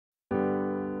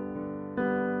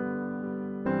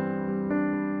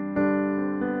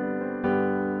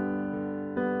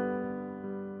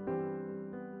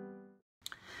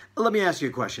Let me ask you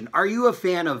a question. Are you a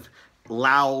fan of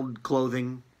loud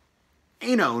clothing?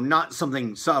 You know, not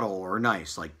something subtle or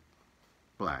nice like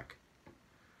black,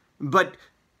 but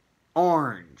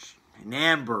orange and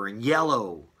amber and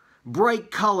yellow,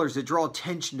 bright colors that draw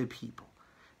attention to people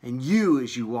and you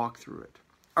as you walk through it.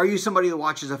 Are you somebody that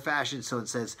watches a fashion show and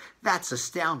says, that's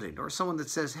astounding? Or someone that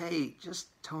says, hey, just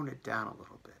tone it down a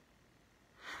little bit?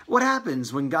 What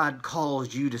happens when God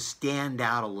calls you to stand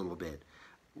out a little bit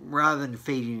rather than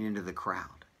fading into the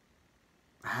crowd?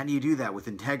 How do you do that with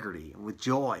integrity, with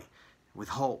joy, with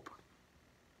hope?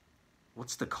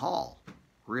 What's the call,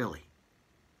 really?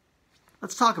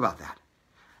 Let's talk about that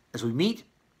as we meet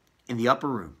in the upper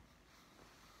room.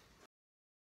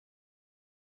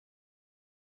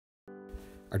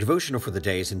 Our devotional for the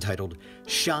day is entitled,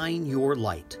 Shine Your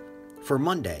Light, for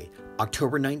Monday,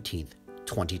 October 19th,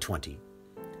 2020.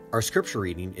 Our scripture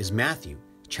reading is Matthew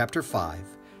chapter 5,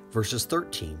 verses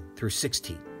 13 through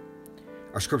 16.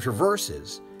 Our scripture verse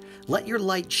is, Let your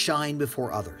light shine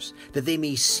before others, that they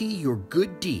may see your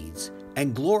good deeds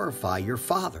and glorify your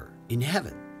Father in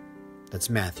heaven. That's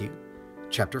Matthew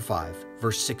chapter 5,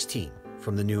 verse 16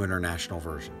 from the New International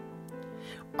Version.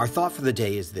 Our thought for the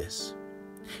day is this: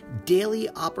 daily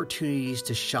opportunities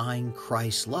to shine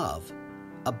Christ's love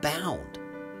abound.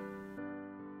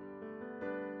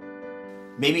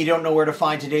 Maybe you don't know where to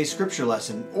find today's scripture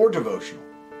lesson or devotional.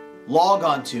 Log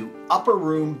on to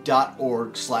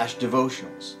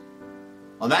upperroom.org/devotionals.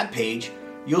 On that page,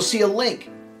 you'll see a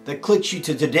link that clicks you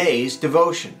to today's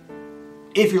devotion.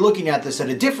 If you're looking at this at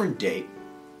a different date,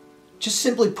 just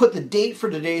simply put the date for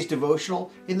today's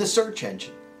devotional in the search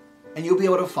engine, and you'll be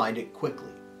able to find it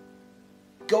quickly.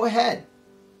 Go ahead,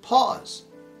 pause.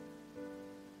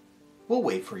 We'll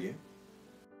wait for you.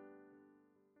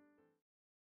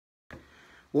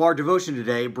 Well, our devotion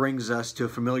today brings us to a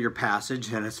familiar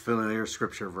passage and its familiar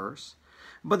scripture verse.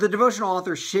 But the devotional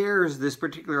author shares this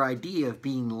particular idea of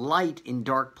being light in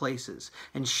dark places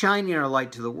and shining our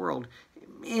light to the world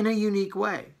in a unique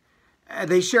way.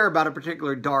 They share about a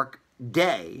particular dark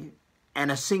day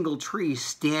and a single tree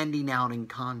standing out in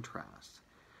contrast.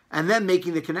 And then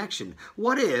making the connection.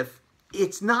 What if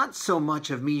it's not so much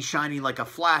of me shining like a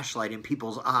flashlight in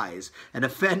people's eyes and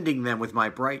offending them with my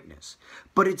brightness,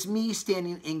 but it's me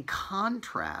standing in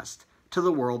contrast to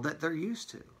the world that they're used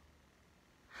to?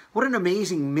 What an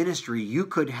amazing ministry you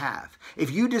could have if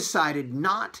you decided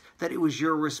not that it was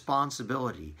your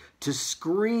responsibility to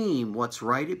scream what's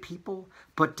right at people,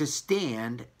 but to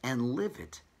stand and live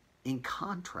it in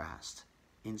contrast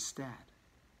instead.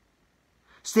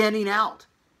 Standing out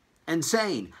and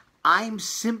saying, I'm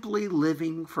simply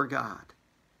living for God,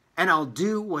 and I'll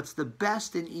do what's the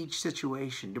best in each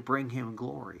situation to bring Him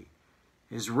glory,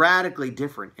 is radically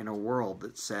different in a world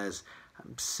that says,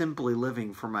 I'm simply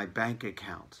living for my bank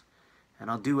account,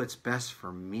 and I'll do what's best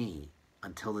for me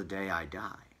until the day I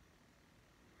die.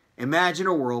 Imagine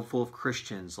a world full of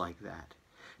Christians like that.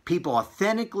 People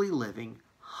authentically living,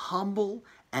 humble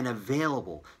and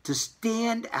available to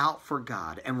stand out for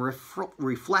God and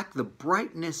reflect the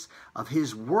brightness of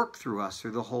His work through us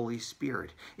through the Holy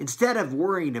Spirit, instead of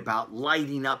worrying about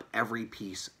lighting up every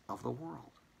piece of the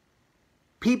world.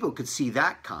 People could see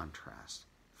that contrast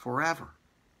forever.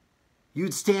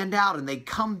 You'd stand out and they'd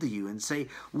come to you and say,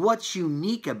 what's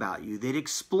unique about you? They'd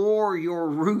explore your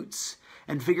roots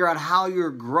and figure out how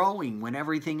you're growing when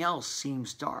everything else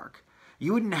seems dark.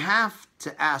 You wouldn't have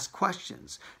to ask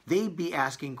questions. They'd be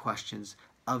asking questions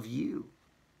of you.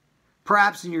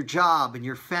 Perhaps in your job, in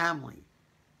your family,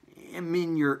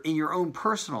 in your own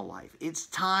personal life. It's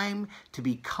time to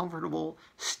be comfortable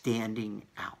standing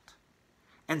out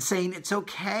and saying it's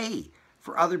okay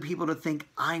for other people to think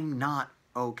I'm not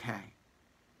okay.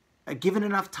 Given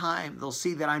enough time, they'll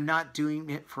see that I'm not doing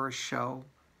it for a show,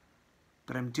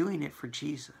 but I'm doing it for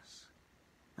Jesus.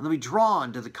 And they'll be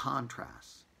drawn to the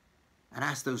contrast and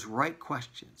ask those right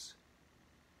questions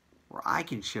where I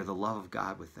can share the love of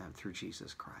God with them through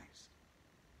Jesus Christ.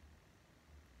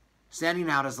 Standing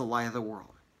out as the light of the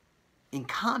world, in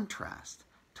contrast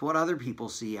to what other people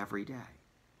see every day.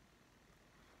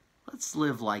 Let's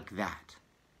live like that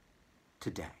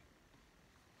today.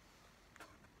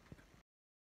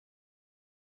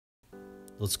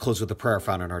 Let's close with a prayer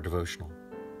found in our devotional.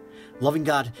 Loving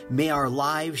God, may our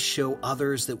lives show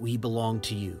others that we belong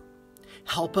to you.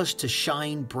 Help us to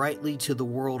shine brightly to the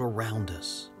world around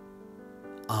us.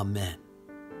 Amen.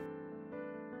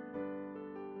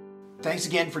 Thanks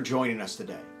again for joining us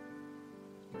today.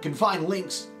 You can find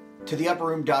links to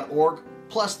theupperroom.org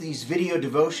plus these video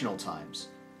devotional times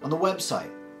on the website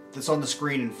that's on the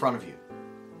screen in front of you.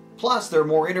 Plus, there are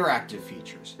more interactive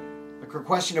features, like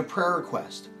requesting a prayer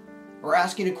request or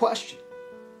asking a question.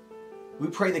 We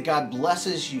pray that God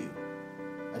blesses you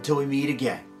until we meet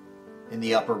again in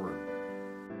the upper room.